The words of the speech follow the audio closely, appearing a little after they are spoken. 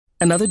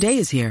Another day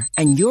is here,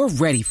 and you're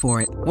ready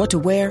for it. What to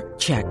wear?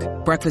 Check.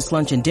 Breakfast,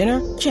 lunch, and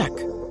dinner? Check.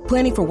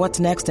 Planning for what's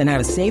next and how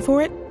to save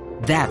for it?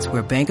 That's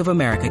where Bank of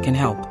America can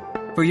help.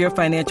 For your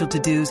financial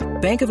to-dos,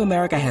 Bank of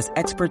America has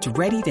experts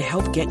ready to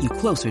help get you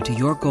closer to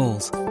your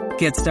goals.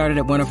 Get started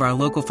at one of our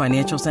local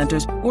financial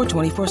centers or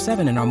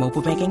 24/7 in our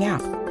mobile banking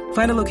app.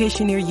 Find a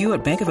location near you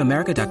at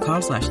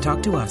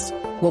bankofamerica.com/talktous.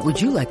 What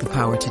would you like the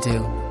power to do?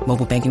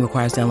 Mobile banking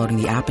requires downloading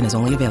the app and is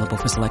only available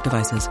for select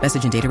devices.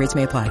 Message and data rates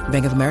may apply.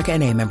 Bank of America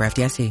N.A., member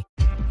FDIC.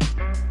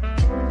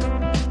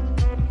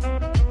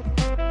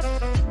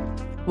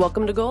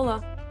 Welcome to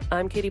Gola.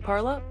 I'm Katie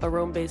Parla, a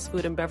Rome-based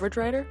food and beverage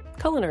writer,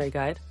 culinary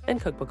guide,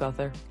 and cookbook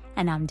author.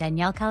 And I'm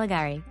Danielle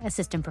Caligari,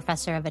 assistant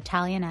professor of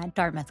Italian at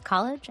Dartmouth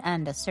College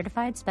and a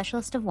certified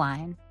specialist of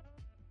wine.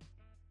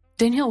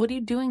 Danielle, what are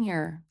you doing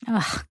here?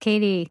 Oh,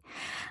 Katie,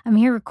 I'm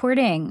here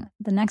recording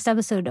the next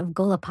episode of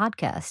Gola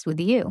Podcast with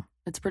you.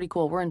 It's pretty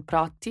cool. We're in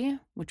prati,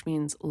 which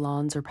means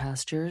lawns or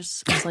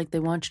pastures. It's like they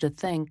want you to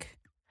think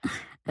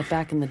that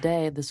back in the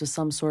day, this was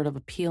some sort of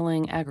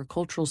appealing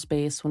agricultural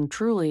space when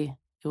truly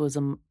it was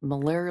a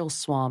malarial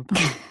swamp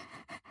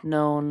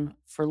known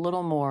for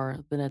little more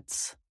than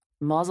its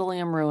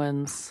mausoleum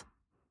ruins,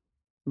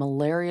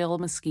 malarial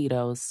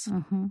mosquitoes,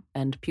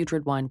 and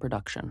putrid wine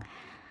production.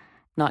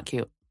 Not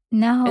cute.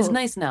 No. It's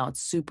nice now.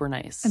 It's super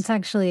nice. It's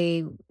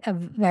actually a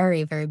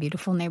very, very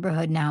beautiful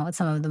neighborhood now with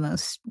some of the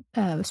most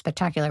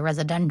spectacular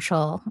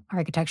residential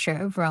architecture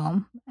of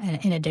Rome,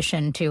 in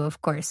addition to,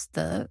 of course,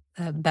 the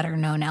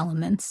better-known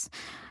elements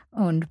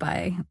owned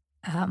by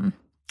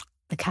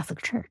the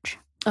Catholic Church.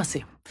 Oh,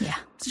 see. Yeah.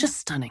 It's just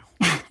stunning.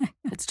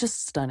 It's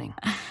just stunning.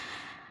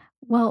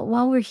 Well,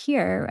 while we're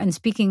here, and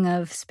speaking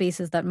of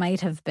spaces that might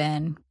have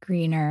been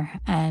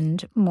greener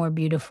and more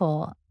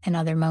beautiful in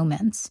other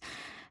moments,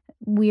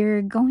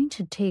 we're going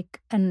to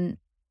take an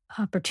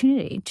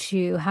opportunity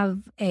to have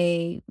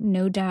a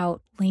no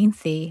doubt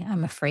lengthy,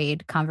 I'm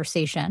afraid,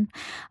 conversation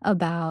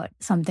about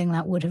something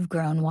that would have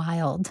grown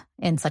wild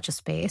in such a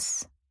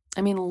space.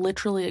 I mean,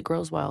 literally, it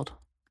grows wild.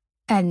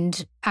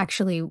 And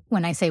actually,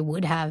 when I say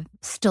would have,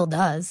 still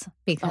does,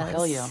 because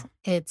hell yeah.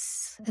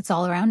 It's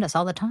all around us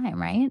all the time,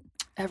 right?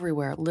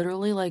 Everywhere.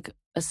 Literally, like,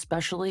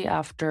 especially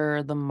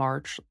after the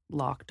March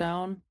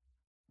lockdown,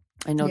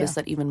 I noticed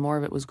that even more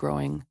of it was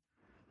growing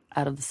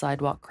out of the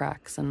sidewalk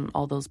cracks and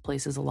all those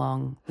places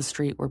along the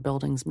street where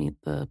buildings meet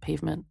the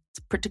pavement. It's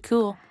pretty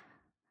cool.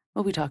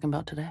 What are we talking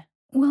about today?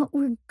 Well,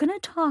 we're going to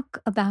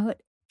talk about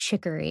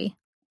chicory.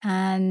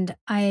 And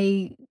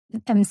I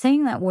am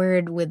saying that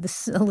word with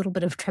a little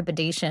bit of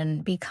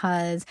trepidation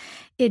because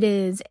it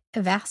is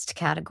a vast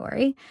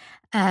category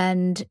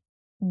and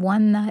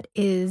one that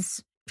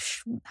is,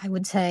 I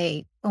would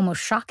say,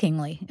 almost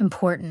shockingly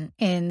important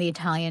in the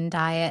Italian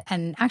diet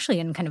and actually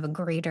in kind of a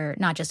greater,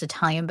 not just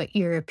Italian, but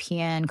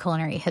European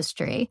culinary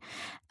history.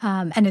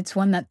 And it's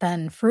one that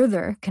then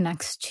further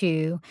connects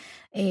to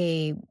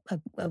a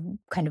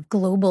kind of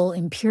global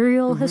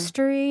imperial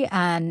history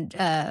and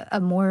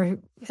a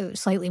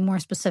slightly more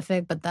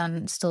specific, but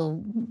then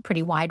still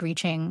pretty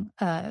wide-reaching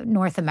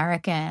North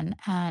American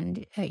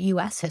and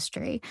U.S.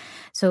 history.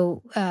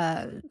 So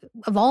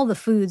of all the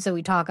foods that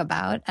we talk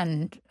about,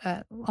 and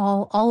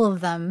all of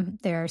them,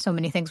 there are so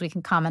many things we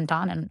can comment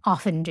on and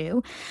often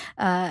do.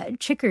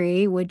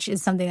 Chicory, which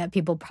is something that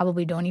people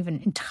probably don't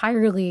even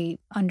entirely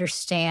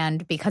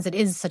understand because it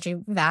is such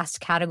a vast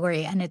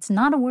category, and it's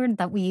not a word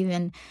that we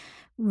even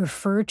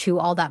refer to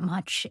all that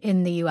much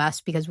in the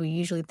U.S. because we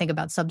usually think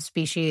about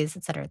subspecies,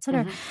 et cetera, et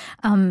cetera.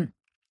 And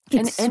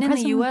in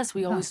the U.S.,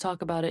 we always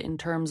talk about it in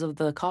terms of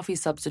the coffee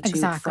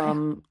substitute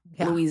from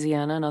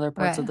Louisiana and other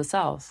parts of the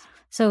South.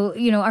 So,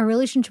 our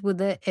relationship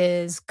with it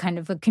is kind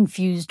of a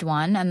confused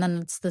one, and then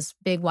it's this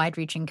big,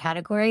 wide-reaching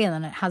category, and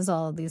then it has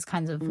all of these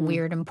kinds of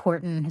weird,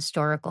 important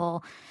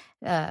historical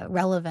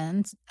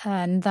relevance.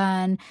 And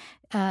then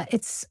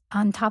it's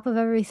on top of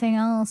everything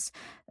else,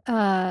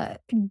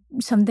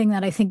 something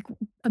that I think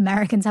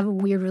Americans have a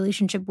weird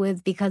relationship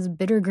with because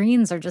bitter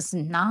greens are just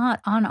not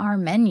on our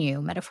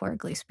menu,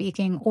 metaphorically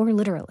speaking, or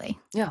literally.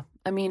 Yeah.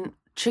 I mean,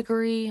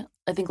 chicory,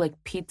 I think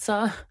like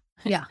pizza.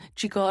 Yeah.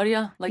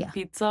 Cicoria,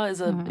 pizza,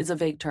 is a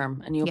vague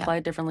term, and you apply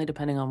it differently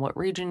depending on what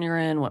region you're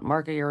in, what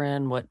market you're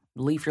in, what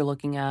leaf you're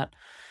looking at.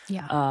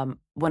 Yeah.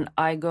 When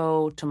I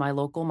go to my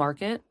local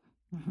market,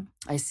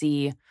 I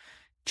see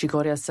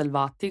Cicoria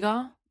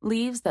selvatica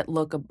leaves that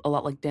look a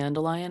lot like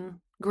dandelion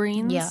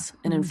greens. Yeah.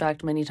 And in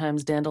fact, many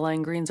times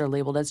dandelion greens are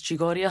labeled as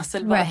Cicoria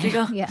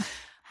selvatica. Right.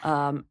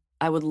 Yeah.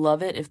 I would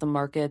love it if the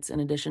markets, in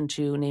addition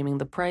to naming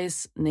the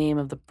price, name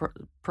of the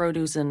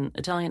produce in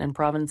Italian and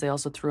provenance, they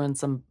also threw in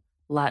some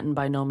Latin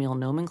binomial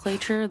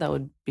nomenclature. That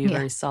would be a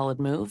very solid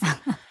move.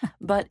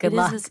 But Good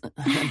luck.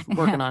 I'm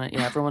working on it.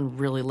 Yeah, everyone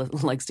really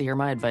likes to hear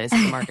my advice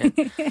in the market.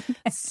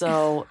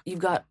 So you've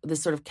got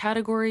this sort of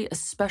category,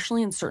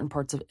 especially in certain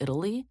parts of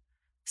Italy,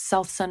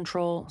 South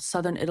Central,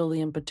 Southern Italy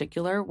in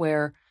particular,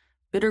 where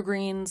bitter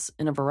greens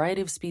in a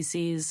variety of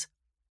species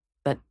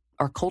that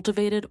are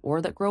cultivated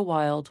or that grow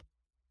wild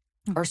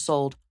are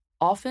sold,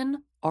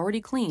 often already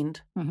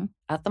cleaned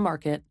at the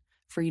market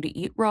for you to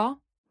eat raw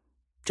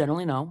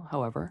generally no,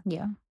 however.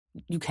 Yeah.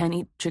 You can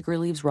eat chicory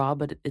leaves raw,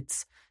 but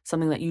it's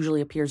something that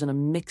usually appears in a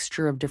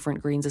mixture of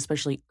different greens,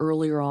 especially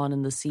earlier on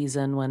in the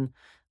season when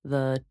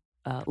the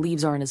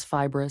leaves aren't as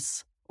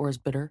fibrous or as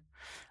bitter,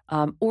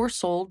 or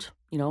sold,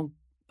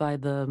 by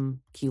the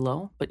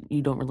kilo. But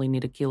you don't really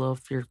need a kilo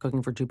if you're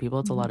cooking for 2 people.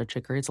 It's a lot of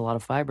chicory. It's a lot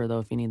of fiber, though,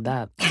 if you need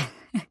that.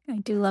 I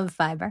do love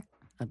fiber.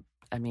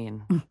 I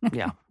mean,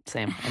 yeah,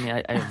 same. I mean,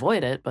 I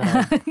avoid it, but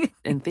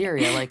in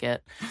theory, I like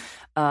it.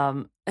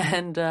 And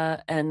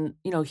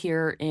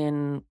here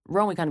in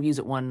Rome, we kind of use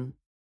it more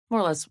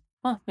or less,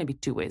 maybe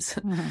 2 ways.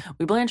 Mm-hmm.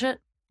 We blanch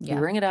it, Yeah.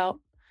 we wring it out,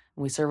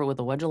 and we serve it with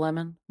a wedge of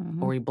lemon.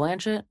 Mm-hmm. Or we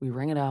blanch it, we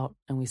wring it out,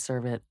 and we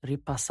serve it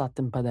ripassato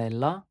in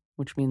padella,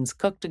 which means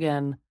cooked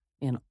again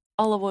in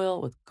olive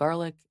oil with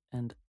garlic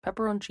and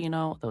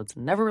pepperoncino, though it's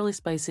never really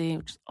spicy,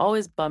 which is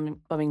always bumming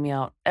me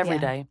out every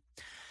day.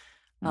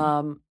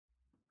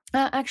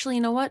 Actually,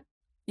 you know what?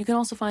 You can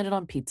also find it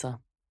on pizza.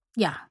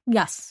 Yeah.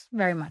 Yes.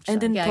 Very much. And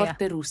so. in Yeah,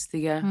 torte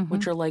rustige,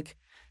 which are like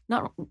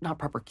not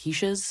proper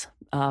quiches,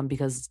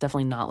 because it's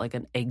definitely not like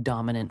an egg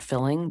dominant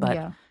filling,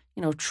 but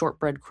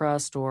shortbread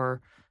crust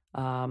or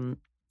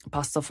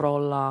pasta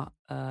frolla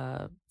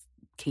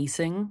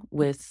casing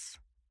with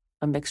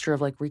a mixture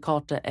of like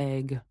ricotta,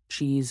 egg,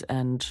 cheese,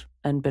 and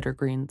bitter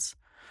greens.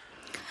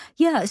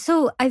 Yeah,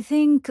 so I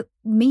think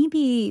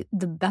maybe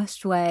the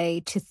best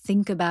way to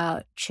think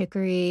about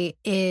chicory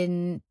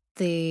in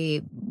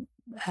the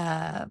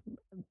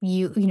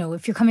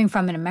if you're coming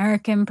from an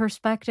American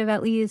perspective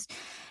at least,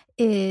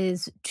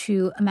 is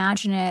to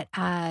imagine it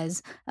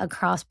as a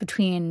cross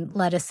between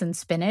lettuce and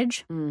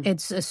spinach.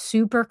 It's a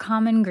super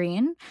common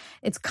green.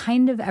 It's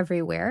kind of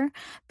everywhere.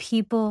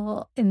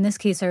 People, in this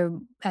case, are,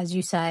 as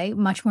you say,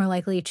 much more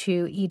likely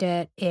to eat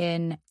it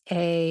in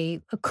a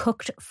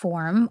cooked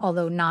form,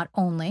 although not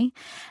only.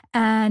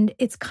 And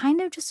it's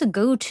kind of just a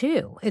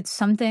go-to. It's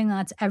something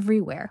that's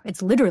everywhere.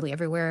 It's literally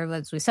everywhere,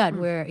 as we said,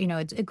 where,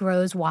 it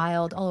grows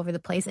wild all over the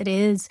place. It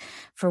is,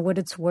 for what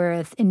it's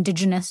worth,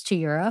 indigenous to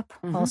Europe,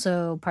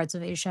 also parts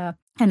of Asia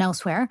and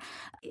elsewhere.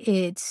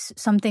 It's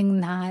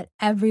something that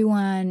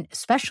everyone,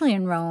 especially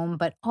in Rome,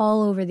 but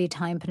all over the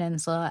Italian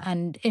peninsula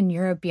and in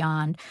Europe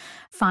beyond,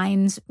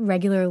 finds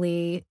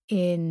regularly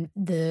in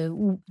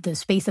the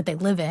space that they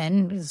live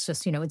in. It's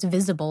just, it's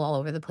visible all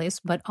over the place,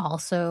 but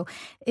also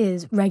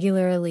is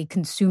regularly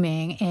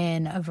consuming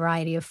in a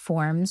variety of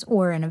forms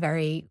or in a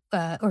very,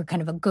 or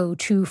kind of a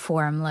go-to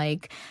form,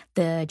 like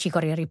the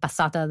cicoria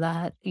ripassata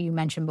that you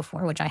mentioned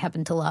before, which I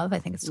happen to love. I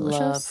think it's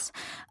delicious.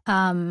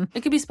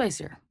 It could be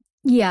spicier.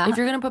 Yeah. If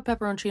you're going to put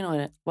pepperoncino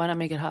in it, why not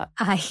make it hot?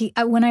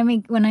 When I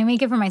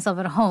make it for myself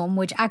at home,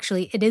 which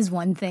actually it is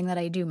one thing that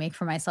I do make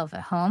for myself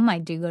at home, I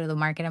do go to the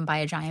market and buy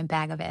a giant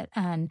bag of it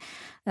and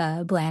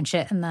blanch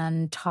it and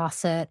then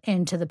toss it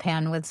into the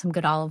pan with some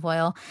good olive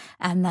oil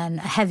and then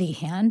a heavy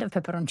hand of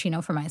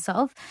pepperoncino for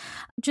myself.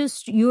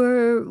 Just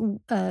your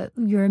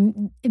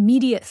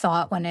immediate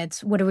thought when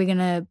it's, what are we going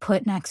to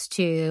put next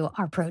to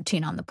our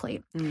protein on the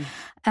plate?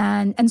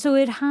 And so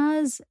it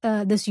has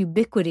this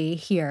ubiquity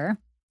here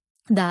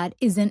that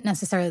isn't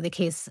necessarily the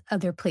case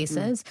other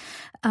places.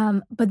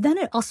 But then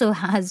it also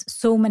has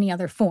so many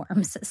other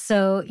forms.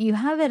 So you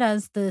have it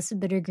as this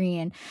bitter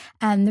green.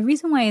 And the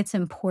reason why it's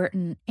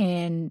important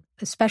in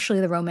especially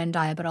the Roman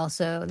diet, but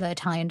also the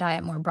Italian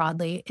diet more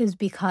broadly, is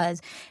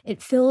because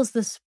it fills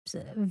this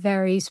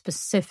very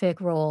specific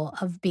role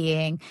of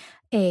being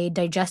a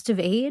digestive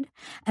aid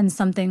and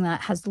something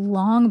that has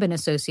long been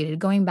associated,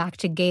 going back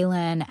to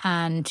Galen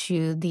and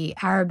to the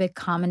Arabic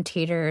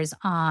commentators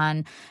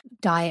on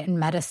diet and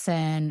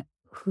medicine,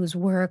 whose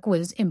work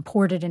was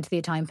imported into the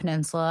Italian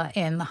peninsula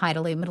in the high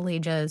to late Middle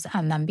Ages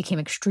and then became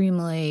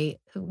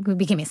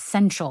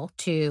essential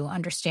to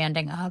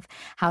understanding of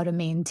how to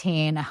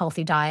maintain a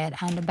healthy diet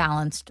and a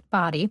balanced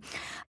body.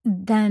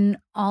 Then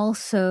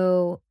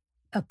also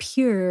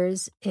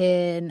appears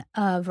in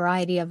a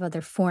variety of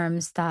other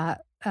forms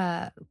that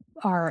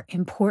are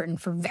important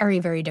for very,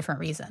 very different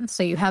reasons.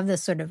 So you have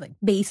this sort of like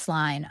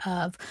baseline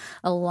of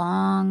a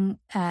long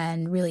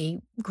and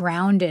really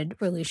grounded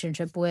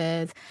relationship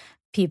with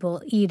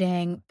people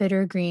eating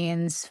bitter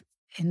greens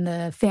in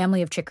the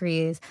family of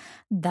chicories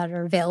that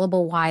are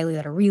available widely,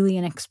 that are really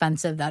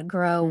inexpensive, that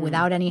grow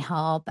without any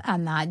help,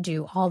 and that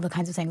do all the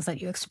kinds of things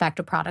that you expect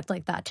a product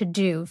like that to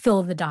do.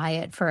 Fill the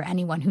diet for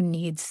anyone who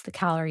needs the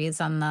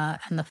calories and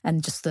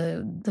just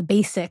the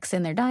basics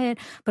in their diet,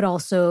 but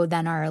also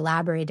then are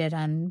elaborated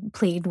and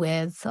played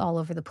with all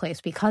over the place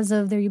because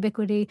of their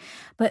ubiquity.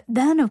 But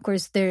then, of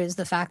course, there's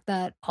the fact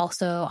that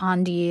also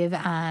endive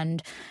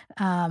and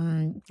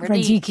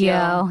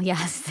radicchio.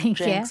 Yes, thank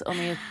Jinx, you.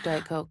 only a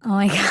Diet Coke. Oh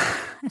my God.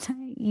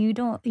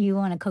 You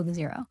want a Coke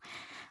Zero.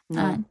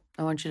 No,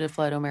 I want you to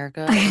fly to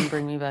America and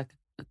bring me back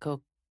a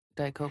Coke,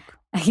 Diet Coke.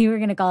 You were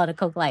going to call it a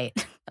Coke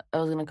Light. I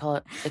was going to call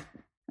it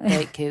a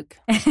Diet Coke.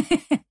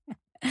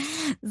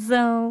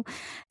 So,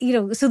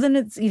 so then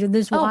it's,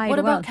 there's wide what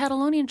about wealth.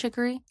 Catalonian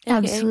chicory?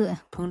 Absolutely.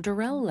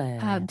 Puntarelle.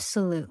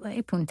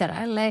 Absolutely.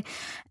 Puntarelle.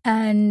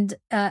 And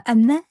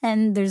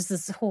then there's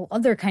this whole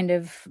other kind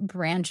of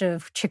branch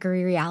of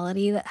chicory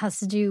reality that has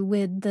to do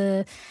with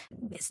the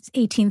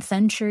 18th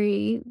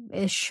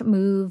century-ish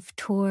move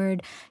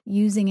toward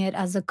using it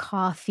as a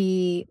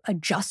coffee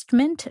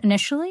adjustment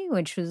initially,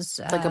 which was...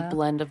 like a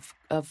blend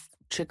of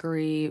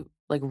chicory,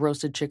 like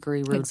roasted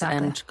chicory roots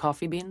and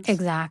coffee beans?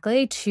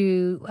 Exactly.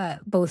 To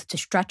both to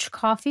stretch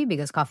coffee,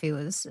 because coffee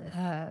was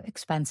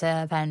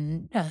expensive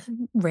and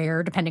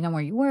rare depending on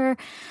where you were,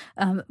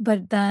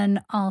 but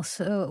then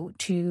also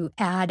to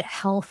add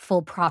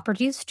healthful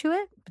properties to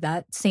it.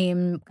 That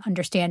same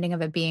understanding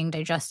of it being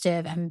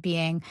digestive and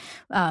being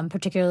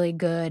particularly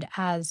good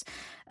as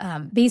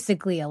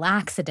basically a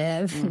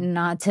laxative,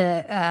 not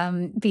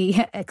to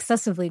be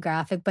excessively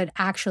graphic, but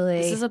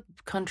actually... This is a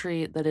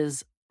country that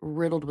is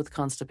riddled with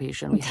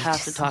constipation. We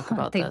have to talk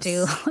about this.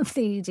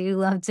 They do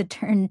love to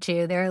turn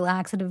to their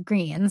laxative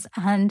greens,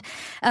 and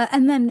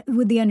then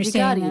with the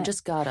understanding you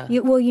just gotta.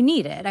 You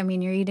need it. I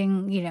mean, you're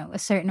eating a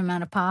certain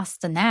amount of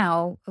pasta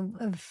now,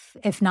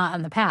 if not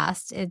in the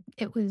past.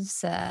 It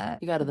was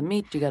you got to the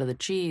meat, you got to the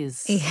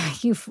cheese.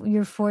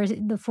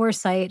 The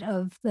foresight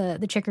of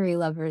the chicory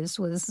lovers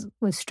was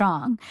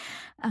strong,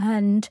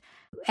 and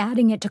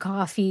adding it to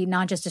coffee,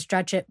 not just to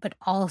stretch it, but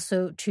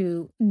also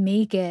to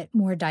make it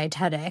more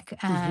dietetic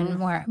and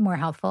more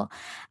helpful.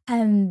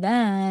 And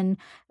then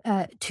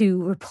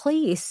to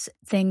replace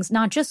things,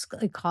 not just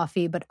like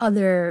coffee, but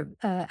other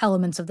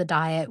elements of the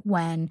diet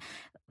when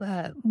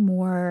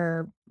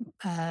more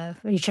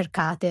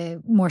ricercate,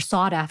 more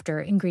sought after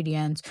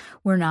ingredients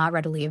were not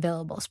readily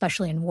available,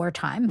 especially in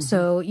wartime.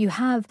 So you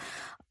have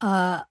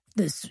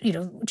this,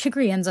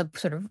 chicory ends up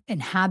sort of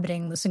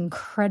inhabiting this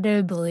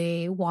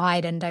incredibly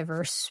wide and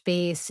diverse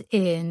space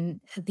in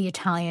the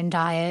Italian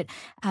diet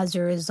as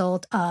a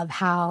result of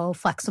how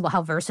flexible,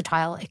 how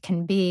versatile it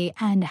can be,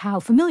 and how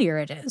familiar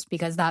it is,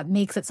 because that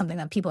makes it something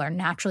that people are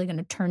naturally going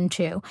to turn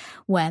to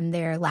when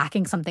they're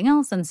lacking something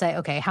else and say,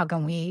 okay, how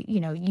can we,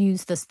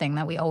 use this thing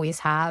that we always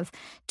have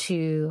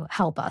to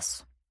help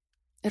us?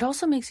 It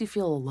also makes you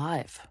feel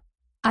alive.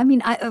 I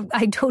mean,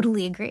 I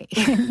totally agree.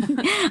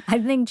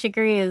 I think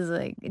chicory is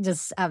like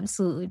just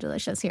absolutely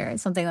delicious here.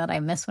 It's something that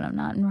I miss when I'm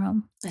not in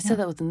Rome. I said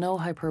that with no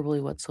hyperbole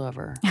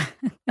whatsoever.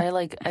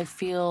 I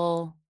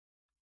feel,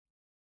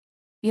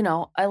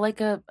 I like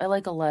a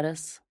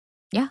lettuce.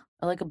 Yeah.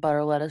 I like a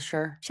butter lettuce,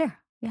 sure. Sure,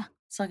 yeah.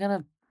 It's not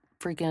gonna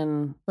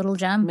freaking little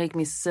gem make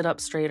me sit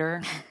up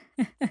straighter.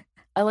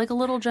 I like a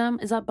little gem.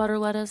 Is that butter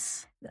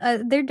lettuce?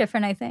 They're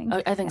different, I think.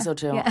 I think so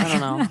too. Yeah. I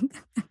don't know.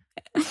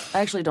 I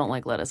actually don't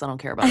like lettuce. I don't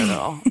care about it at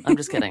all. I'm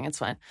just kidding. It's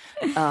fine.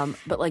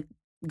 But like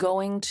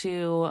going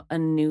to a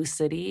new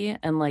city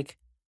and like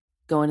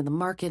going to the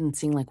market and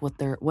seeing like what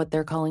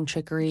they're calling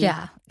chicory,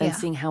 and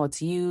seeing how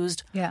it's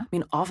used. Yeah. I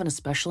mean, often,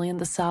 especially in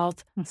the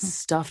South,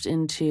 stuffed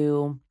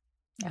into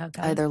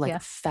either like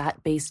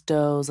fat-based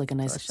doughs, like a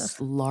nice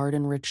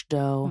lard-enriched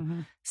dough.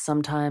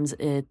 Sometimes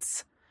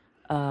it's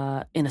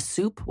in a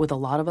soup with a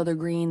lot of other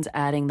greens,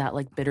 adding that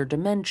like bitter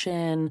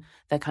dimension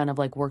that kind of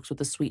like works with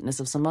the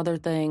sweetness of some other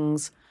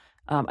things.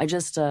 I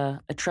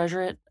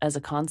treasure it as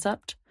a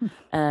concept.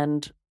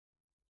 And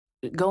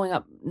I'm going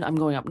up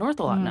north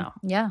a lot now.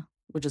 Yeah.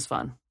 Which is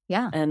fun.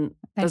 Yeah. And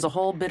there's a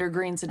whole bitter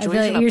green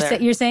situation up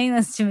there. You're saying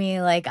this to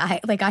me like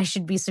I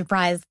should be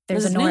surprised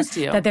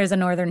that there's a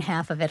northern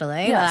half of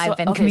Italy that I've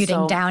been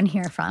commuting down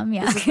here from.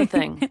 Yeah. This is the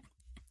thing.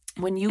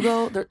 When you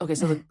go there,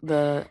 so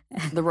the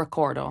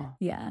Raccordo.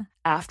 Yeah.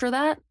 After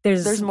that,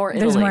 there's more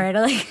Italy. There's more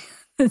Italy.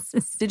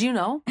 Did you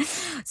know?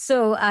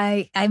 So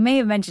I may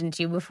have mentioned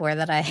to you before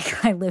that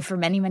I lived for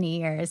many, many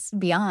years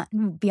beyond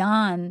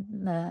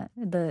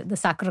the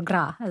Sacro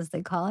Gra, as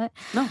they call it.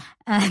 No,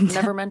 and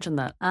never mentioned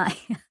that.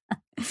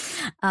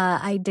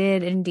 I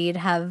did indeed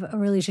have a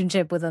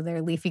relationship with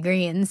other leafy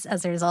greens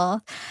as a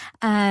result.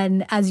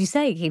 And as you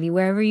say, Katie,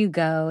 wherever you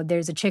go,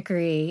 there's a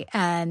chicory,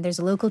 and there's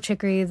a local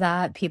chicory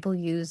that people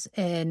use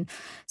in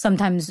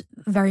sometimes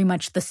very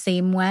much the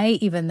same way,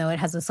 even though it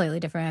has a slightly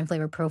different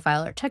flavor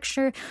profile or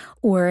texture,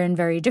 or in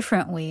very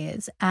different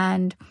ways.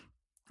 And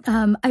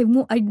I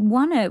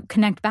want to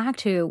connect back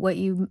to what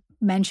you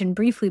mentioned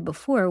briefly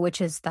before,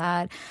 which is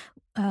that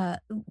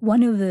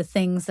one of the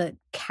things that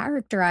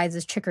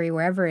characterizes chicory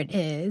wherever it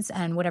is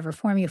and whatever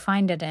form you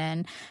find it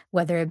in,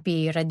 whether it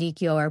be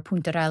radicchio or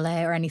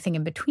puntarelle or anything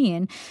in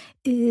between,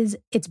 is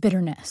its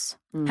bitterness.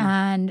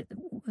 And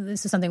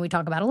this is something we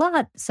talk about a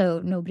lot,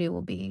 so nobody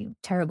will be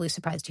terribly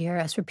surprised to hear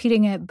us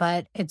repeating it,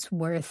 but it's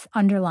worth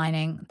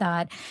underlining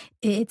that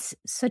it's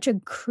such a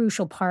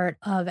crucial part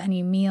of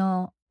any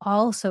meal.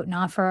 Also,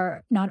 not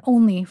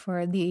only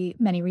for the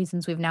many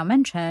reasons we've now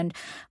mentioned,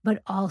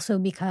 but also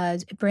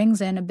because it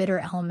brings in a bitter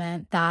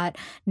element that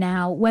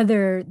now,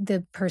 whether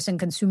the person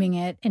consuming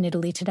it in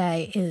Italy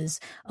today is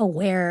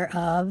aware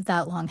of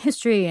that long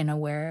history and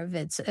aware of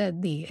its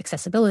the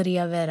accessibility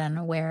of it and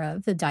aware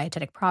of the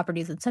dietetic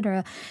properties,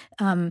 etc.,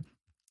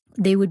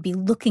 they would be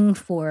looking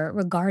for,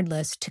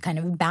 regardless, to kind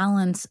of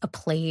balance a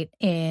plate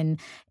in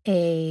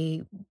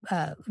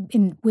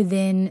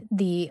within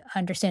the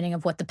understanding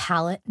of what the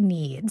palate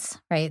needs,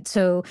 right?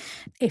 So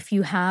if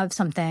you have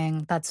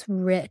something that's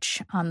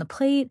rich on the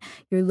plate,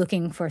 you're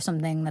looking for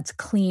something that's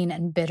clean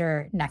and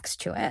bitter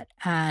next to it.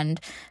 And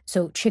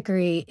so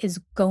chicory is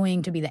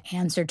going to be the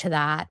answer to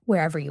that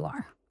wherever you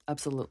are.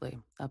 Absolutely.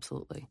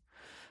 Absolutely.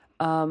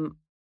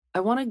 I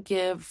want to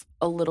give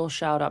a little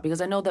shout out because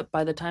I know that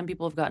by the time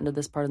people have gotten to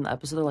this part in the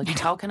episode, they're like,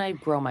 how can I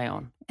grow my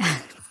own?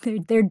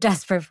 They're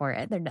desperate for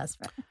it. They're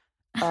desperate.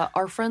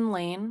 Our friend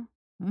Lane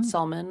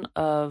Selman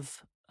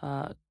of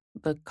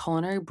the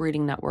Culinary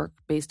Breeding Network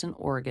based in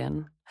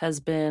Oregon has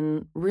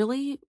been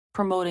really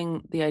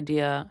promoting the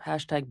idea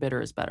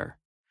 #bitter is better.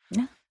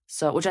 Yeah.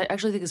 So, which I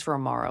actually think is for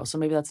Amaro. So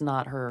maybe that's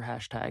not her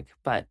hashtag,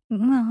 but.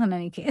 Well, in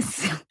any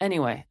case.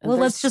 Anyway. Well,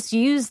 let's just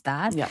use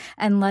that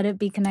and let it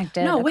be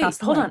connected. No, wait,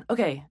 hold on.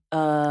 Okay.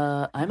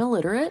 I'm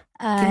illiterate.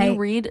 Can you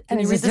read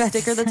the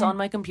sticker that's on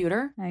my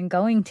computer? I'm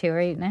going to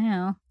right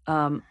now.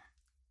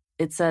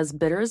 It says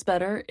bitter is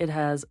better. It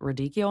has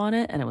radicchio on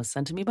it, and it was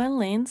sent to me by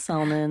Lane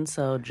Selman.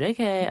 So,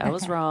 JK, I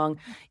was wrong.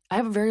 I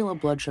have a very low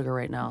blood sugar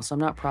right now, so I'm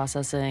not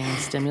processing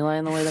stimuli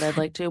in the way that I'd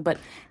like to. But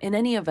in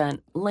any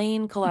event,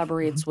 Lane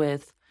collaborates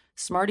with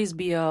Smarties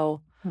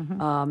Bio,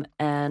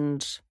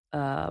 which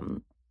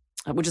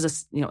is a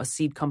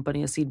seed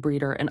company, a seed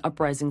breeder, and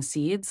Uprising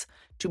Seeds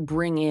to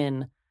bring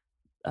in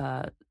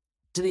to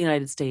the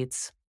United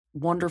States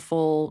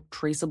wonderful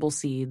traceable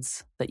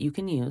seeds that you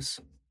can use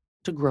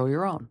to grow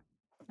your own.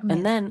 Amazing.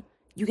 And then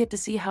you get to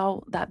see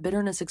how that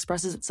bitterness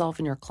expresses itself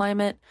in your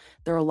climate.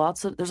 There's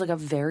like a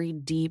very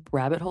deep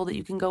rabbit hole that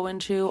you can go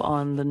into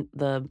on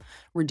the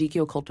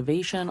radicchio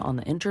cultivation on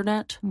the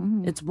internet.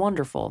 It's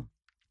wonderful.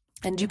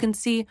 And you can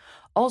see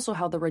also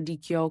how the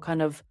radicchio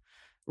kind of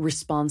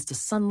responds to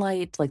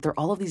sunlight. Like there are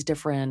all of these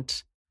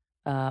different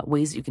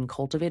ways that you can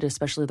cultivate it,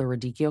 especially the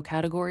radicchio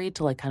category,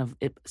 to like kind of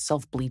it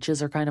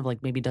self-bleaches or kind of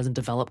like maybe doesn't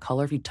develop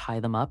color if you tie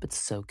them up. It's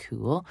so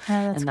cool.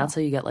 That's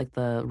how you get like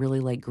the really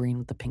light green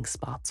with the pink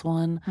spots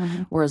one.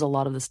 Whereas a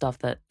lot of the stuff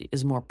that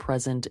is more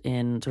present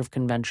in sort of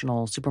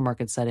conventional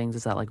supermarket settings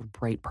is that like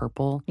bright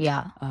purple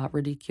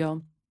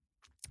radicchio.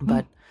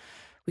 But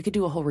we could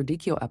do a whole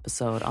radicchio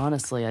episode,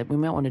 honestly. We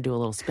might want to do a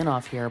little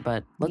spin-off here,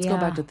 but let's go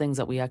back to things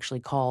that we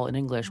actually call in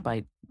English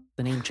by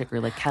the name chicory,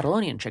 like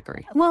Catalonian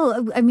chicory.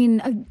 Well, I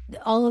mean,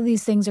 all of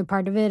these things are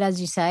part of it, as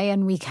you say,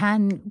 and we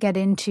can get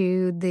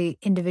into the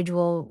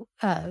individual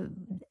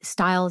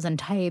styles and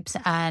types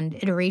and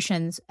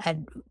iterations.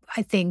 And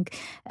I think,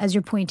 as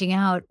you're pointing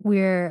out,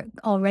 we're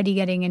already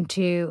getting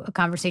into a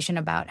conversation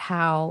about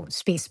how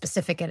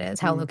space-specific it is,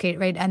 how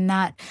located, right? And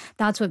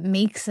that's what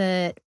makes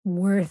it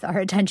worth our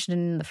attention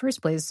in the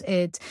first place.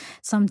 It's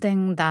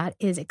something that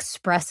is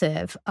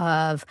expressive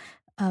of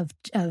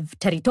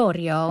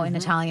territorio in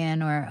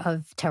Italian, or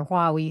of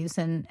terroir we use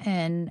in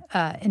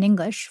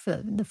English for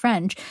the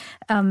French.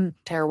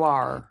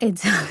 Terroir.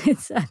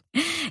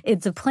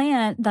 It's a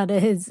plant that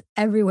is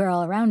everywhere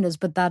all around us,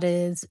 but that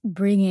is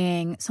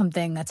bringing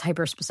something that's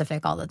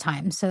hyper-specific all the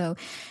time. So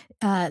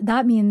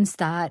that means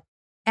that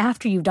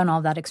after you've done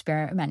all that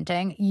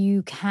experimenting,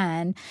 you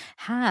can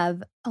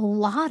have a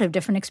lot of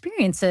different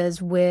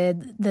experiences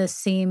with the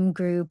same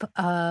group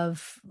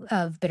of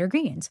bitter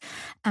greens.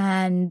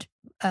 And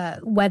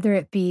whether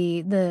it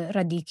be the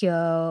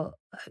radicchio,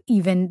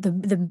 even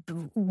the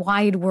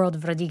wide world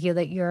of radicchio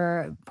that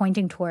you're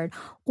pointing toward,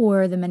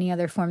 or the many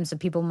other forms that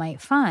people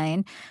might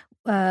find,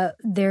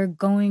 they're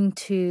going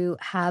to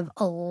have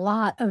a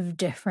lot of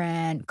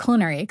different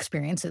culinary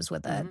experiences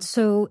with it.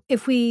 So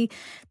if we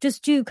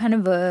just do kind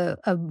of a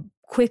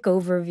quick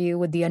overview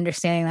with the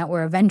understanding that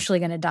we're eventually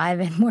going to dive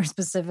in more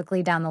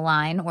specifically down the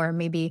line, or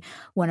maybe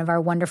one of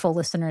our wonderful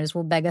listeners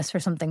will beg us for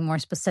something more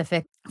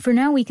specific. For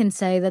now, we can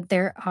say that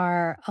there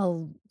are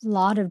a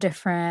lot of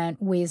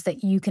different ways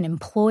that you can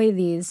employ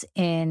these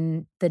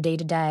in the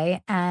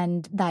day-to-day,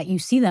 and that you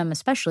see them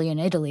especially in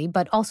Italy,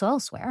 but also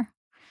elsewhere.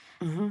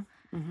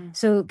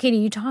 So, Katie,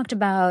 you talked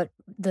about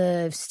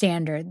the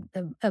standard,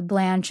 a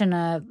blanch and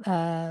a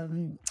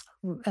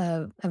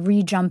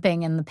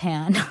re-jumping in the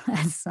pan,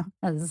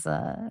 as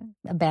a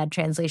bad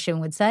translation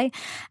would say.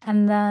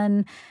 And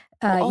then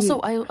I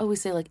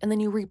always say, like, and then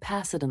you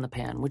repass it in the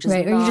pan, which is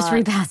right, or you just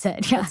repass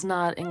it. Yeah. That's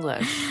not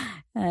English.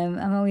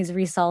 I'm always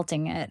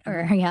resalting it,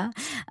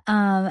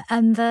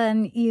 and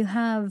then you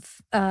have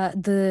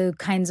the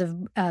kinds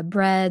of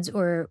breads,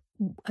 or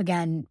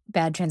again,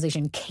 bad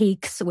translation,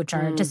 cakes, which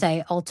are to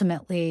say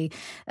ultimately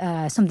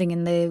something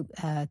in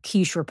the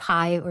quiche or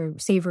pie or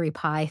savory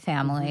pie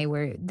family,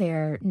 where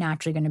they're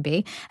naturally going to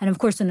be. And of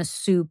course, in a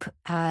soup,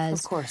 as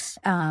of course,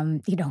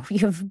 you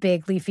have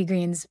big leafy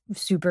greens,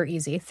 super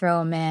easy. Throw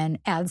them in,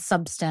 add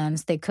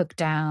substance, they cook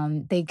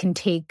down. They can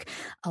take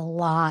a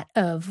lot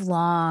of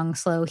long,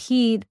 slow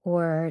heat,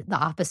 or the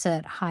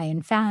opposite, high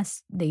and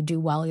fast. They do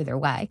well either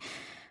way.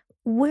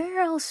 Where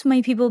else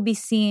might people be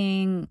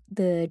seeing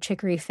the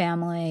chicory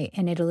family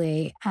in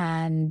Italy?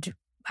 And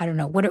I don't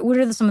know, what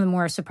are some of the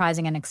more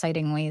surprising and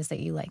exciting ways that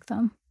you like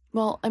them?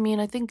 Well, I mean,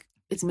 I think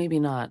it's maybe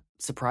not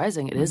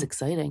surprising. It is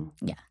exciting.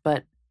 Yeah.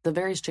 But the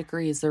various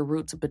chicories, their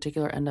roots in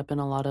particular, end up in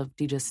a lot of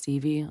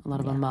digestivi, a lot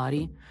of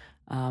amari,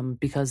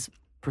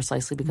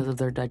 precisely because of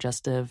their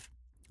digestive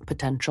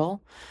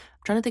potential.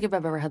 I'm trying to think if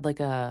I've ever had like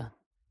a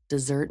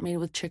dessert made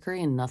with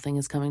chicory, and nothing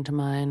is coming to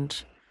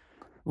mind.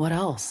 What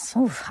else?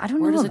 Oh, I don't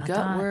know. Where does about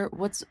it go?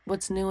 that.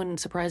 What's new and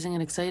surprising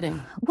and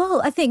exciting?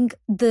 Well, I think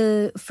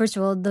first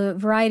of all, the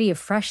variety of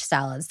fresh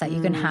salads that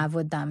you can have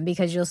with them,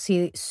 because you'll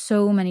see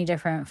so many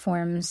different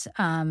forms,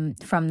 from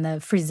the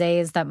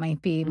frisés that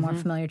might be more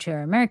familiar to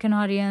our American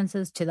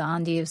audiences, to the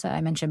endives that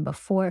I mentioned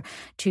before,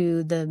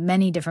 to the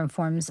many different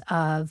forms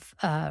of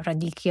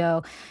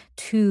radicchio,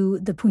 to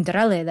the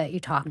puntarelle that you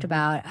talked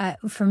about.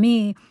 For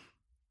me,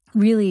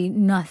 really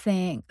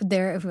nothing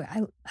there.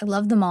 I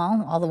love them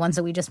all the ones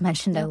that we just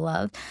mentioned. I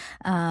loved.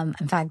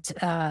 In fact,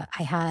 I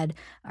had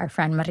our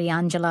friend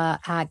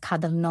Mariangela at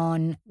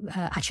Cadalnon,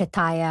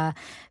 Acetaia,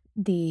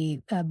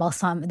 the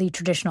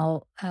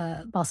traditional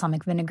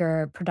balsamic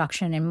vinegar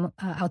production in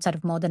outside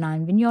of Modena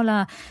and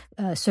Vignola,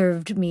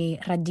 served me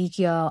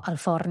radicchio al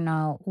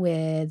forno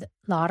with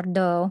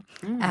lardo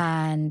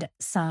and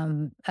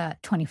some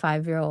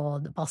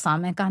 25-year-old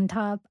balsamic on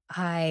top.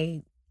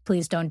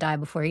 Please don't die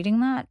before eating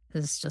that.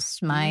 It's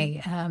just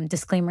my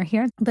disclaimer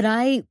here. But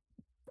I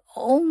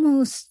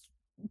almost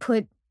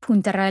put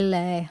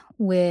puntarelle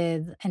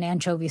with an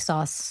anchovy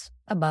sauce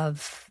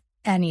above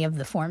any of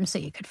the forms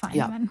that you could find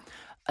them in.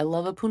 I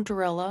love a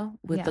puntarella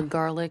with the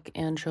garlic,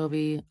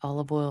 anchovy,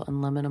 olive oil,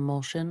 and lemon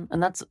emulsion.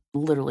 And that's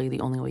literally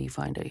the only way you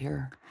find it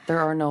here. There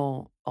are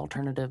no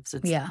alternatives.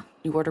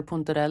 You order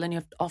puntarella and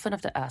you often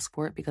have to ask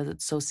for it because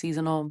it's so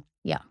seasonal.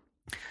 Yeah.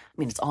 I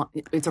mean,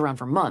 it's around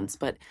for months,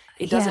 but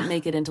it doesn't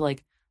make it into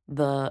like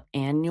the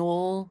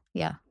annual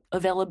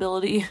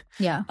availability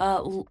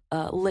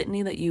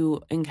litany that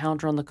you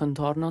encounter on the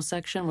contorno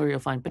section, where you'll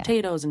find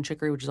potatoes and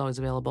chicory, which is always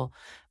available.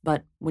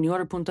 But when you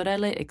order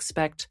puntarelle,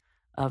 expect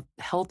a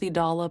healthy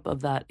dollop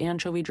of that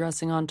anchovy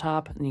dressing on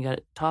top, and you got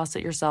to toss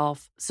it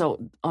yourself.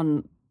 So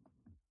to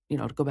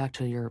go back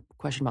to your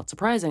question about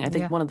surprising, I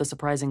think one of the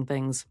surprising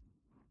things,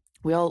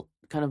 we all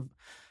kind of,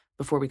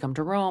 before we come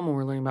to Rome, when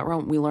we're learning about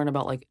Rome, we learn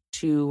about like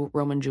 2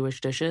 Roman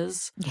Jewish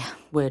dishes,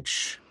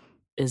 which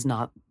is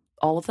not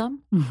all of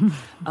them,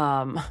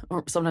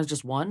 or sometimes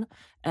just one.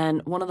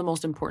 And one of the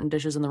most important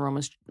dishes in the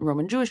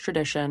Roman Jewish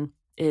tradition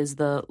is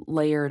the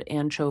layered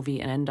anchovy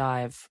and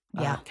endive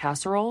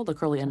casserole, the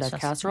curly endive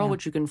casserole,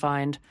 which you can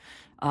find,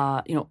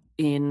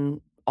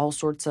 in all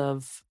sorts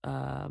of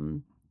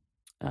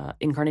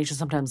incarnations,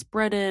 sometimes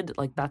breaded.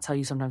 Like that's how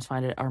you sometimes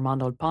find it.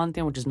 Armando al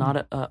Pantheon, which is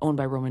not owned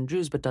by Roman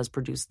Jews, but does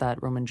produce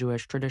that Roman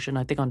Jewish tradition,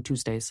 I think on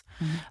Tuesdays.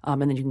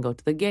 And then you can go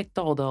to the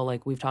Ghetto, although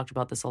like we've talked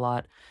about this a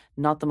lot,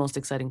 not the most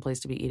exciting place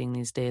to be eating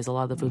these days. A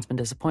lot of the food's been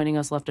disappointing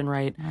us left and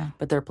right.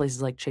 But there are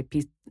places like C'è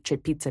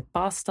Pizza e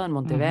Pasta in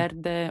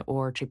Monteverde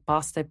or C'è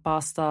Pasta e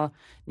Pasta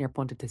near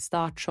Ponte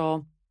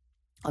Testaccio.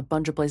 A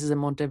bunch of places in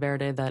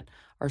Monteverde that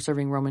are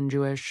serving Roman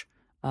Jewish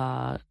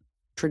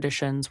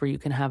traditions where you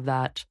can have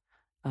that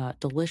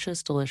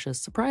delicious,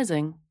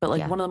 surprising, but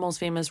like one of the most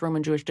famous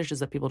Roman Jewish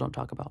dishes that people don't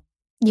talk about.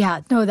 Yeah,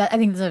 no, I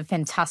think that's a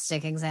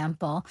fantastic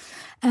example.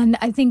 And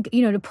I think,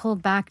 to pull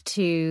back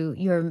to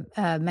your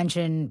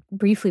mention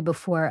briefly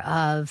before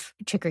of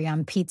chicory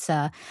on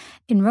pizza,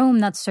 in Rome,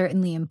 that's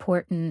certainly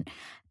important.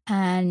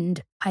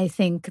 And I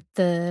think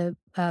the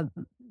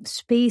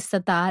space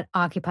that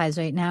occupies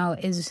right now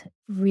is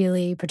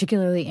really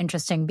particularly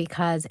interesting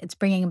because it's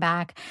bringing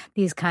back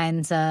these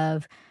kinds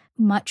of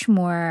much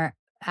more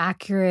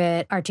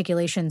accurate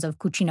articulations of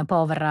cucina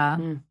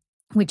povera,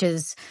 which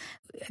is,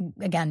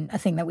 again, a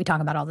thing that we talk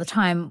about all the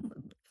time,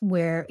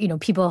 where,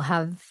 people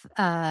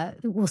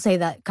will say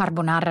that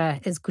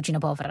carbonara is cucina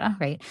povera,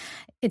 right?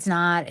 It's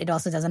not. It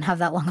also doesn't have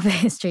that long of a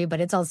history,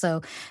 but it's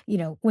also,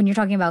 when you're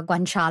talking about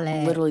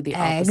guanciale, literally the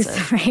eggs,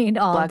 opposite. Right?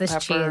 All Black of this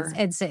pepper.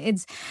 cheese.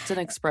 It's an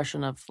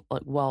expression of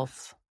like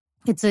wealth.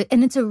 It's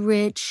a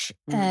rich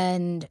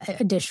and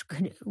a dish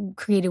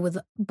created with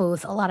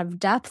both a lot of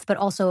depth, but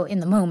also in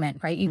the moment,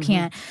 right? You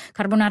can't,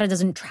 carbonara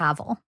doesn't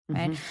travel,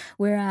 right?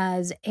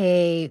 Whereas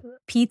a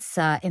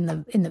pizza in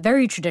the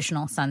very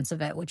traditional sense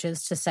of it, which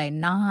is to say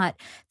not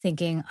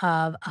thinking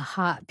of a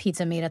hot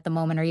pizza made at the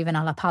moment or even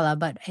alla palla,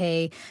 but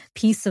a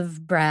piece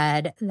of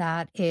bread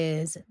that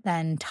is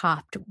then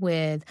topped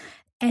with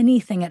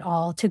anything at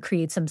all to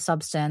create some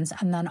substance,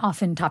 and then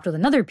often topped with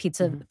another piece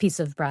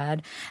of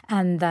bread,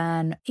 and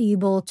then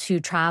able to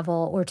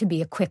travel or to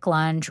be a quick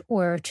lunch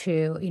or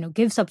to,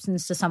 give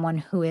substance to someone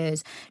who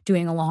is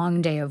doing a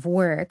long day of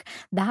work.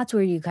 That's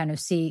where you kind of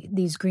see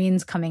these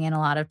greens coming in a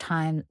lot of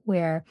time,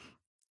 where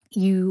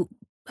you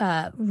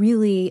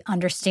really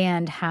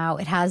understand how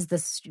it has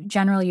this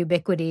general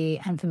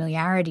ubiquity and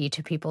familiarity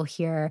to people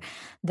here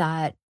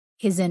that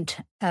isn't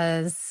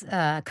as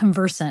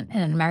conversant in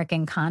an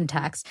American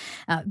context,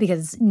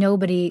 because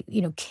nobody,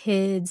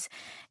 kids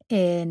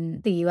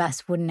in the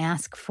U.S. wouldn't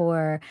ask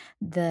for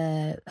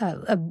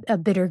a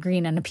bitter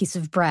green on a piece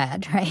of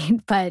bread, right?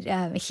 But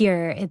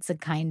here it's a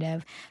kind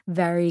of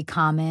very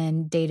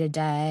common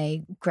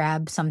day-to-day,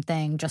 grab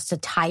something just to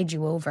tide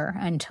you over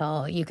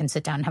until you can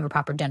sit down and have a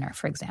proper dinner,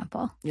 for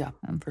example. Yeah,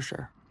 for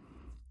sure.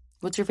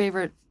 What's your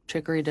favorite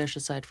chicory dish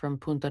aside from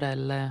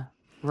puntarelle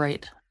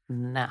right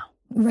now?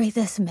 Right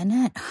this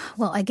minute?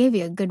 Well, I gave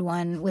you a good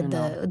one with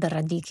the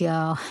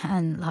radicchio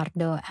and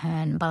lardo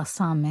and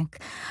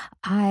balsamic.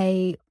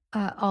 I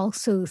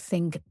also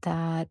think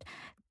that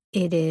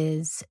it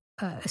is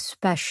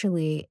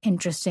especially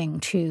interesting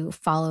to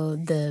follow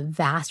the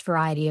vast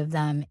variety of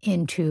them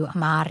into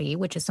amari,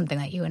 which is something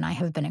that you and I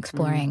have been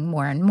exploring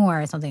more and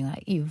more, something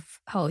that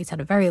you've always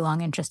had a very long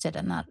interest in,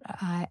 and that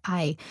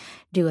I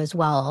do as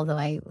well, although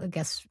I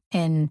guess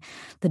in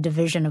the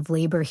division of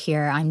labor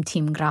here, I'm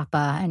Team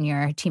Grappa and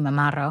you're Team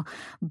Amaro.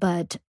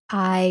 But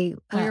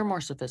you're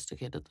more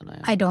sophisticated than I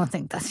am. I don't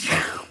think that's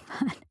true.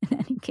 In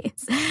any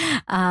case,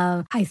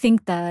 I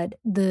think that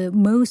the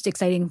most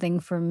exciting thing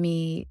for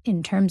me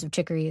in terms of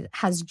chicory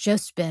has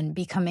just been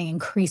becoming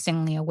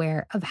increasingly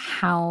aware of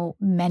how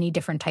many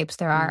different types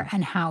there are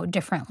and how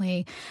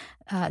differently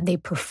they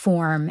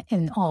perform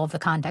in all of the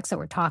contexts that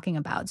we're talking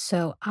about.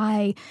 So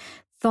I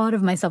thought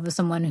of myself as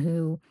someone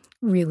who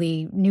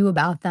really knew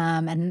about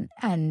them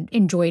and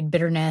enjoyed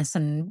bitterness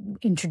and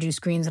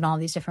introduced greens in all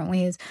these different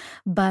ways.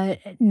 But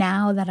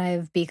now that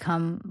I've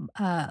become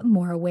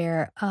more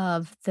aware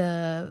of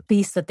the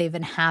space that they've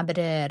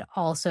inhabited,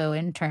 also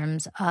in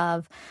terms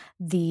of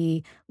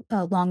the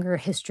longer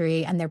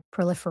history and their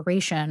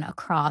proliferation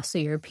across the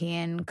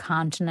European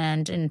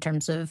continent in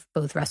terms of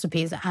both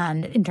recipes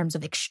and in terms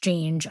of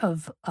exchange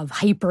of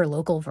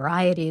hyper-local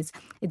varieties,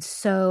 it's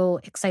so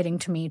exciting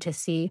to me to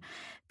see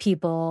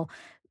people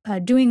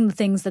doing the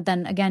things that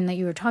then, again, that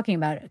you were talking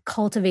about,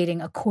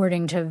 cultivating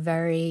according to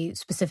very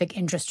specific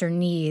interest or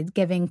need,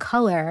 giving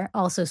color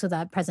also so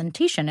that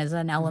presentation is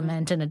an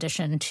element in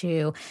addition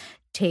to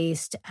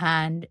taste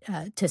and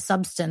to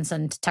substance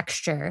and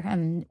texture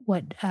and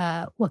what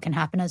can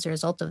happen as a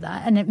result of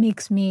that. And it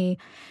makes me,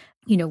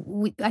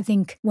 I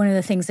think one of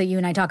the things that you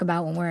and I talk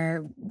about when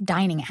we're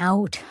dining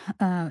out,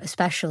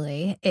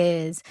 especially,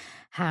 is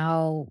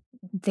how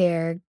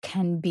there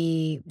can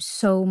be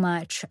so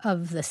much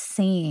of the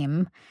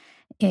same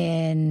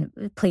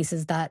in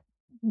places that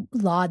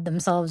laud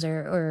themselves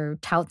or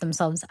tout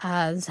themselves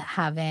as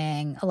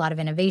having a lot of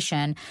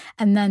innovation,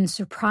 and then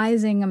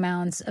surprising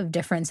amounts of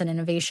difference and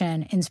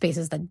innovation in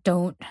spaces that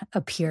don't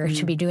appear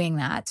to be doing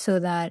that. So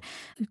that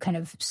kind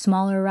of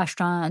smaller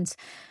restaurants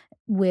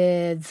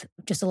with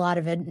just a lot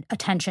of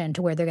attention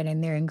to where they're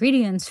getting their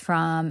ingredients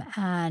from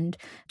and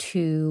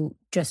to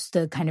just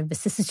the kind of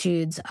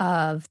vicissitudes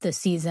of the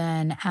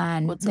season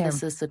and what's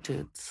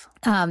vicissitudes?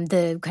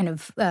 The kind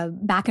of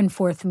back and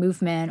forth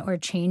movement or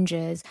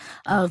changes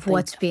of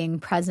what's being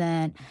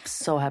present. I'm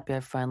so happy I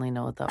finally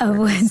know what that of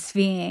word is. What's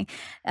being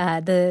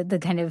the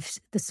kind of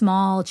the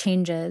small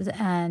changes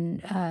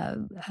and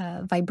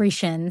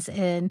vibrations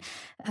in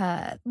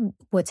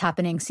what's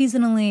happening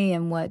seasonally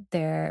and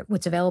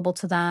what's available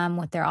to them,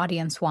 what their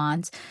audience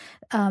wants.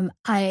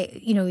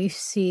 You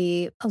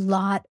see a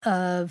lot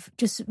of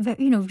just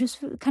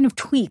kind of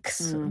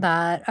tweaks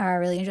that are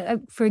really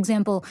interesting. For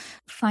example,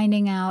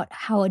 finding out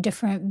how a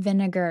different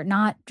vinegar,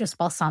 not just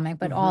balsamic,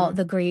 but all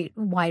the great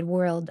wide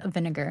world of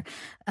vinegar,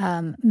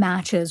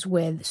 matches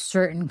with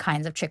certain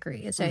kinds of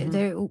chicories.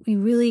 So you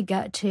really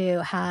get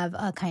to have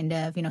a kind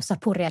of,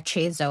 sapore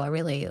acceso,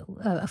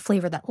 a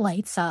flavor that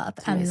lights up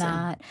and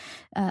that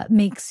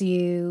makes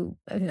you,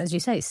 as you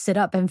say, sit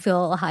up and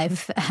feel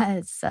alive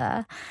as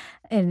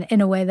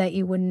in a way that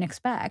you wouldn't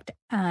expect.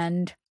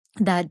 And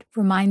that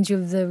reminds you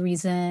of the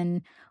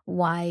reason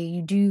why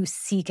you do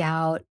seek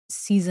out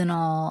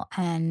seasonal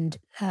and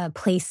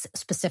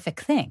place-specific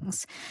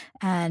things.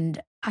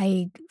 And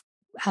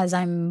as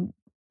I'm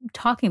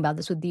talking about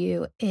this with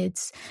you,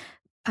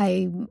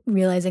 I'm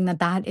realizing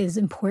that is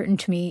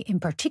important to me in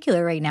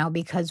particular right now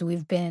because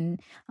we've been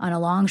on a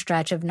long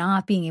stretch of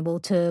not being able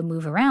to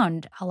move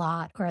around a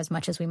lot or as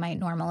much as we might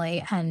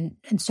normally and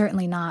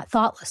certainly not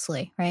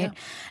thoughtlessly, right? Yeah.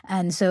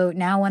 And so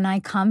now when I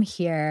come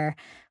here,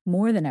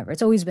 more than ever,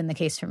 it's always been the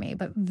case for me,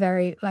 but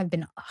I've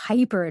been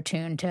hyper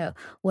attuned to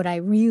what I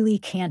really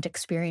can't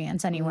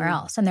experience anywhere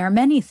else. And there are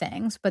many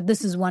things, but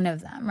this is one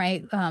of them,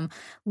 right?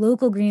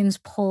 Local greens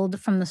pulled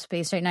from the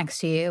space right next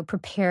to you,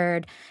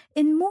 prepared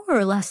in more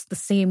or less the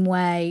same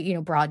way,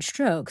 broad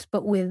strokes,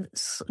 but with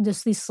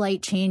just these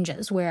slight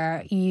changes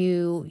where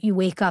you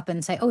wake up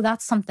and say, oh,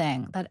 that's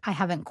something that I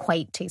haven't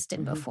quite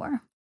tasted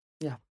before.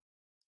 Yeah.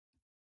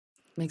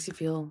 Makes you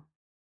feel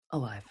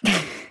alive.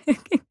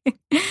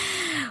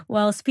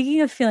 Well,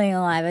 speaking of feeling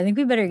alive, I think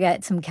we better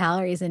get some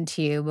calories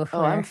into you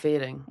before. Oh, I'm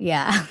fading.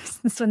 Yeah,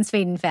 this one's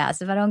fading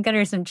fast. If I don't get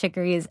her some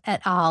chicories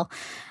at all.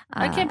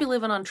 I can't be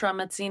living on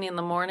tramezzini in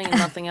the morning and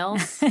nothing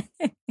else.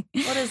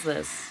 What is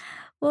this?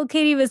 Well,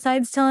 Katie,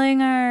 besides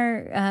telling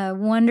our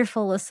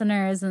wonderful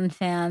listeners and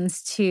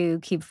fans to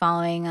keep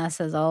following us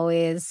as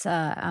always,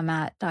 I'm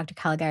at Dr.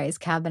 Caligari's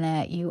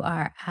Cabinet. You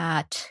are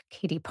at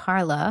Katie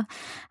Parla,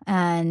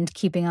 and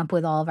keeping up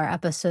with all of our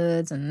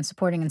episodes and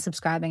supporting and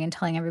subscribing and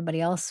telling everybody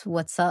else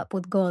what's up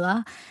with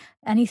Gola.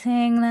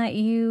 Anything that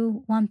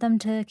you want them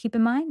to keep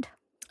in mind?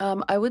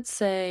 I would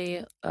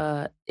say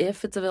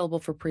if it's available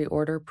for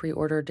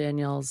pre-order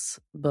Danielle's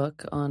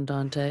book on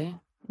Dante.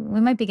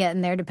 We might be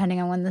getting there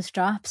depending on when this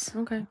drops.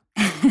 Okay.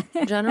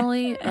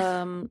 Generally,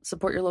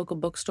 support your local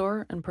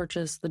bookstore and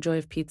purchase The Joy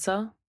of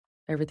Pizza.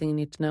 Everything you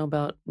need to know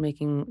about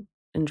making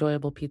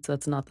enjoyable pizza.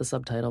 That's not the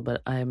subtitle,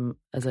 but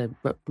as I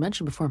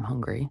mentioned before, I'm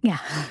hungry. Yeah.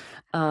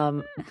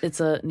 It's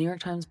a New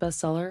York Times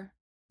bestseller.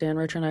 Dan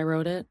Richer and I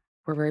wrote it.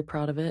 We're very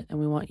proud of it, and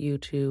we want you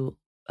to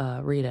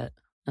read it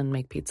and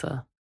make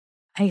pizza.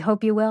 I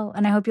hope you will.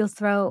 And I hope you'll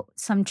throw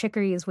some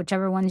chicories,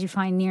 whichever ones you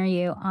find near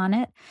you, on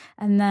it.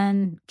 And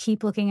then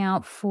keep looking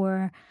out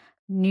for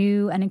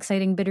new and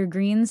exciting bitter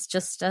greens,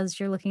 just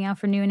as you're looking out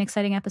for new and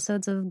exciting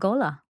episodes of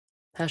Gola.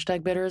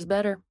 #bitter is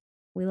better.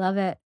 We love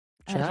it.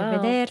 Ciao.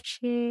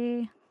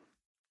 Arrivederci.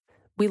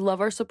 We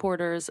love our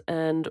supporters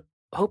and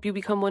hope you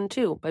become one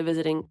too by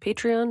visiting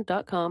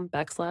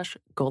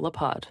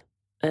patreon.com/GolaPod.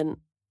 And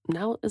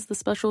now is the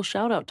special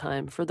shout out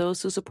time for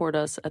those who support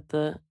us at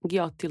the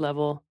Ghiotti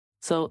level.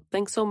 So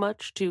thanks so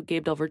much to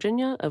Gabe Del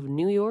Virginia of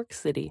New York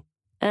City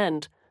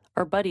and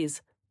our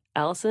buddies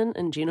Allison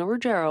and Gino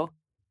Ruggiero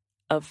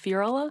of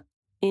Fiorella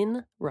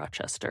in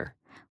Rochester.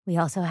 We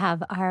also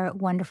have our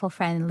wonderful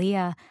friend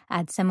Leah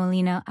at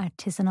Semolino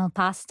Artisanal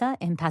Pasta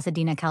in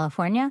Pasadena,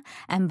 California,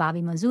 and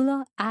Bobby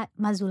Mazzullo at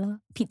Mazzullo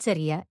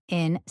Pizzeria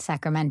in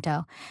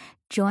Sacramento.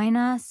 Join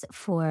us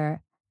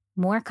for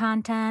more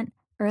content,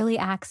 early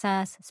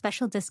access,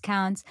 special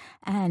discounts,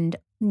 and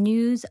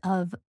news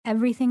of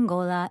everything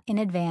Gola in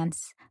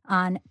advance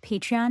on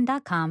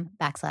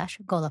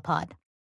patreon.com/GolaPod.